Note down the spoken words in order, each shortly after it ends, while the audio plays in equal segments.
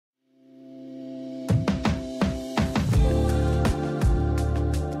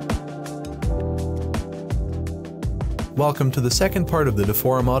Welcome to the second part of the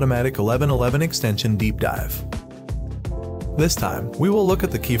Deforum AUTOMATIC1111 extension deep dive. This time, we will look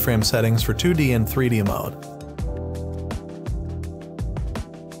at the keyframe settings for 2D and 3D mode.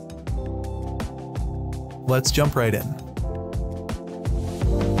 Let's jump right in.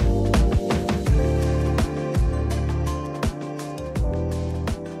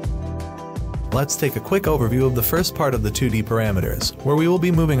 Let's take a quick overview of the first part of the 2D parameters, where we will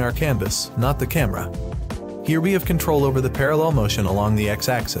be moving our canvas, not the camera. Here we have control over the parallel motion along the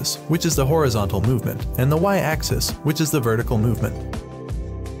x-axis, which is the horizontal movement, and the y-axis, which is the vertical movement.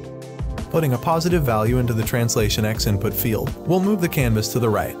 Putting a positive value into the translation x input field will move the canvas to the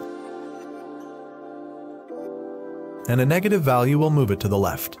right, and a negative value will move it to the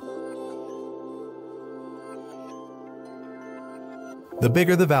left. The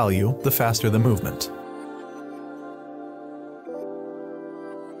bigger the value, the faster the movement.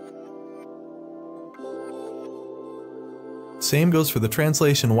 Same goes for the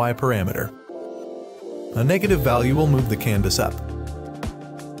translation y parameter. A negative value will move the canvas up,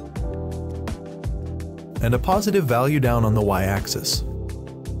 and a positive value down on the y-axis.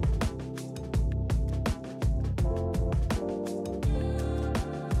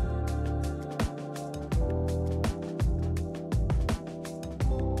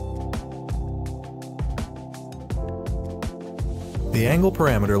 The angle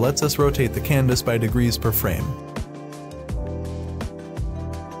parameter lets us rotate the canvas by degrees per frame.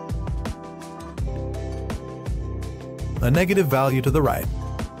 A negative value to the right,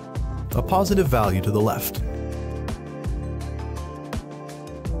 a positive value to the left.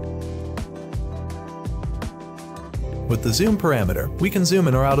 With the zoom parameter, we can zoom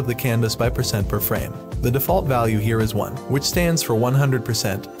in or out of the canvas by percent per frame. The default value here is 1, which stands for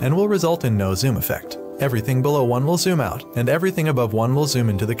 100% and will result in no zoom effect. Everything below 1 will zoom out, and everything above 1 will zoom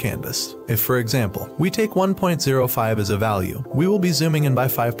into the canvas. If, for example, we take 1.05 as a value, we will be zooming in by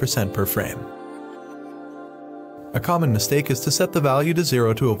 5% per frame. A common mistake is to set the value to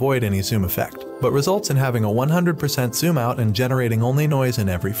 0 to avoid any zoom effect, but results in having a 100% zoom out and generating only noise in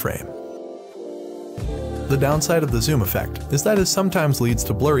every frame. The downside of the zoom effect is that it sometimes leads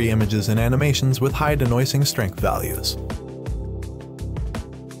to blurry images and animations with high denoising strength values.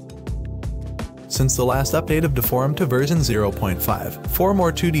 Since the last update of Deforum to version 0.5, 4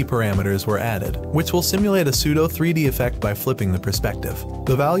 more 2D parameters were added, which will simulate a pseudo 3D effect by flipping the perspective.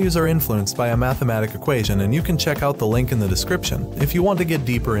 The values are influenced by a mathematical equation, and you can check out the link in the description if you want to get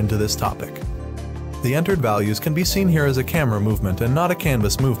deeper into this topic. The entered values can be seen here as a camera movement and not a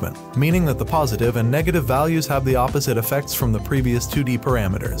canvas movement, meaning that the positive and negative values have the opposite effects from the previous 2D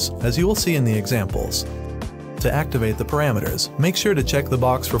parameters, as you will see in the examples. To activate the parameters, make sure to check the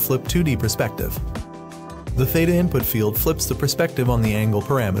box for Flip 2D Perspective. The theta input field flips the perspective on the angle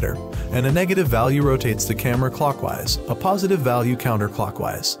parameter, and a negative value rotates the camera clockwise, a positive value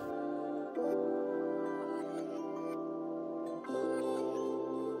counterclockwise.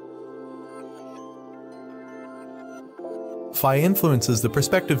 Phi influences the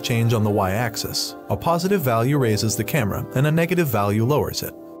perspective change on the y-axis. A positive value raises the camera, and a negative value lowers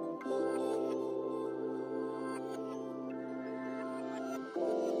it.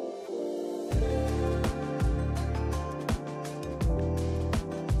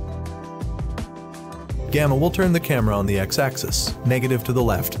 Gamma will turn the camera on the x-axis, negative to the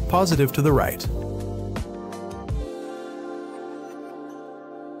left, positive to the right.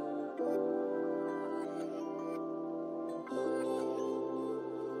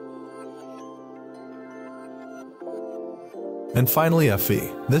 And finally Fe.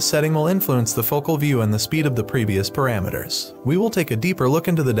 This setting will influence the focal view and the speed of the previous parameters. We will take a deeper look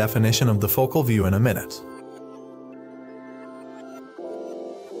into the definition of the focal view in a minute.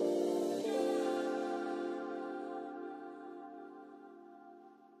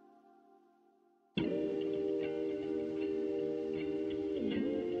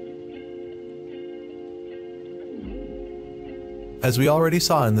 As we already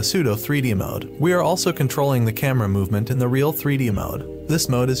saw in the pseudo 3D mode, we are also controlling the camera movement in the real 3D mode. This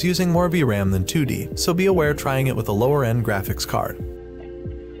mode is using more VRAM than 2D, so be aware trying it with a lower-end graphics card.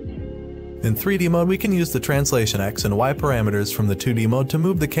 In 3D mode we can use the translation X and Y parameters from the 2D mode to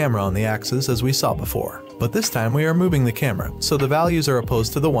move the camera on the axis as we saw before. But this time we are moving the camera, so the values are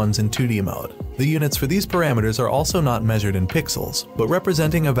opposed to the ones in 2D mode. The units for these parameters are also not measured in pixels, but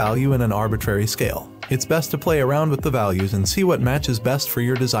representing a value in an arbitrary scale. It's best to play around with the values and see what matches best for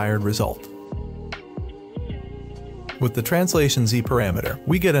your desired result. With the translation Z parameter,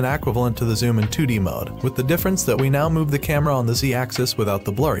 we get an equivalent to the zoom in 2D mode, with the difference that we now move the camera on the Z-axis without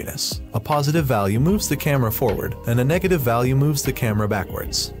the blurriness. A positive value moves the camera forward, and a negative value moves the camera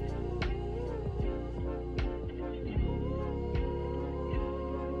backwards.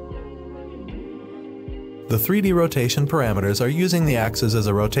 The 3D rotation parameters are using the axis as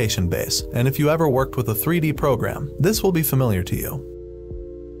a rotation base, and if you ever worked with a 3D program, this will be familiar to you.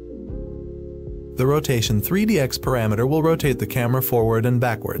 The rotation 3dx parameter will rotate the camera forward and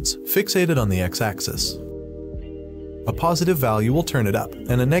backwards, fixated on the x-axis. A positive value will turn it up,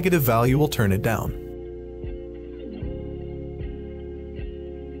 and a negative value will turn it down.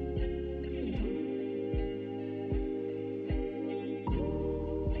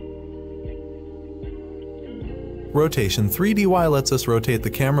 Rotation 3dy lets us rotate the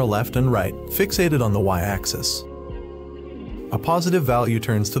camera left and right, fixated on the y-axis. A positive value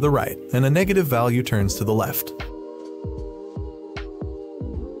turns to the right, and a negative value turns to the left.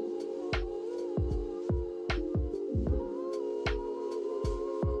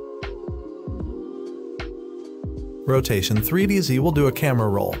 Rotation 3dz will do a camera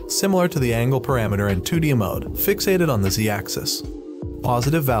roll, similar to the angle parameter in 2D mode, fixated on the z-axis.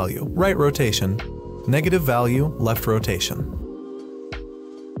 Positive value, right rotation. Negative value, left rotation.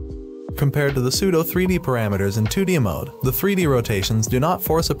 Compared to the pseudo 3D parameters in 2D mode, the 3D rotations do not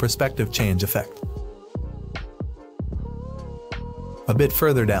force a perspective change effect. A bit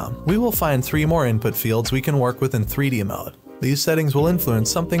further down, we will find 3 more input fields we can work with in 3D mode. These settings will influence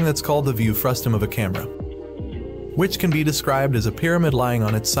something that's called the view frustum of a camera, which can be described as a pyramid lying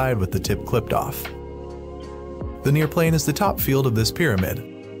on its side with the tip clipped off. The near plane is the top field of this pyramid,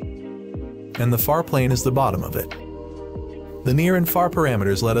 and the far plane is the bottom of it. The near and far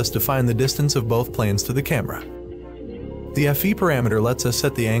parameters let us define the distance of both planes to the camera. The FE parameter lets us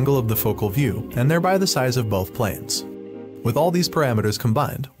set the angle of the focal view, and thereby the size of both planes. With all these parameters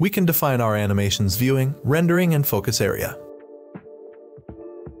combined, we can define our animation's viewing, rendering, and focus area.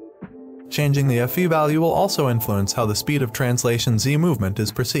 Changing the FE value will also influence how the speed of translation Z movement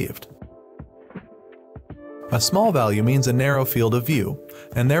is perceived. A small value means a narrow field of view,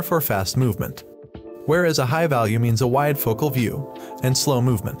 and therefore fast movement, whereas a high value means a wide focal view and slow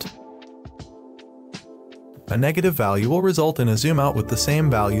movement. A negative value will result in a zoom out with the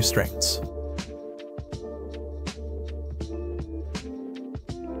same value strengths.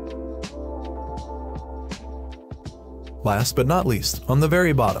 Last but not least, on the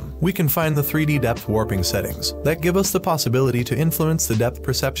very bottom, we can find the 3D depth warping settings that give us the possibility to influence the depth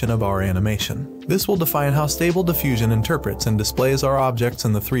perception of our animation. This will define how Stable Diffusion interprets and displays our objects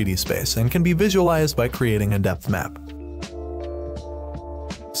in the 3D space and can be visualized by creating a depth map.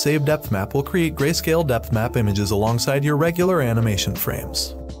 Save Depth Map will create grayscale depth map images alongside your regular animation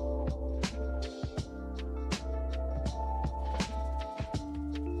frames.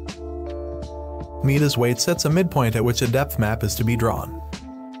 Meet as weight sets a midpoint at which a depth map is to be drawn.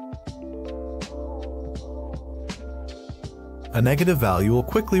 A negative value will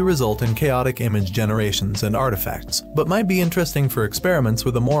quickly result in chaotic image generations and artifacts, but might be interesting for experiments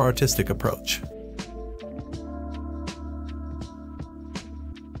with a more artistic approach.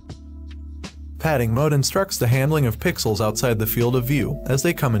 Padding mode instructs the handling of pixels outside the field of view as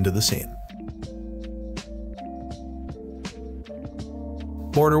they come into the scene.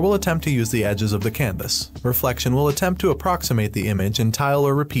 Border will attempt to use the edges of the canvas. Reflection will attempt to approximate the image and tile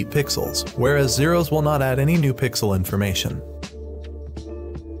or repeat pixels, whereas zeros will not add any new pixel information.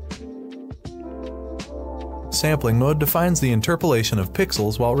 Sampling mode defines the interpolation of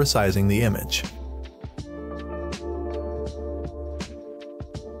pixels while resizing the image.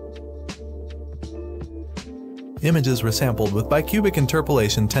 Images resampled with bicubic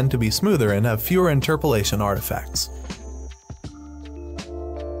interpolation tend to be smoother and have fewer interpolation artifacts.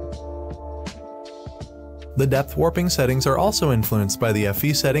 The depth warping settings are also influenced by the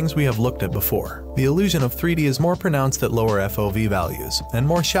FE settings we have looked at before. The illusion of 3D is more pronounced at lower FOV values, and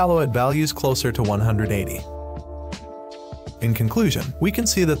more shallow at values closer to 180. In conclusion, we can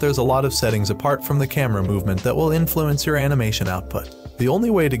see that there's a lot of settings apart from the camera movement that will influence your animation output. The only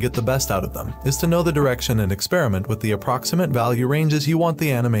way to get the best out of them is to know the direction and experiment with the approximate value ranges you want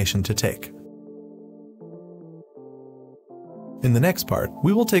the animation to take. In the next part,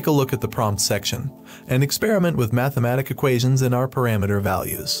 we will take a look at the prompt section and experiment with mathematical equations in our parameter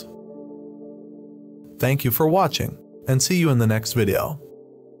values. Thank you for watching, and see you in the next video.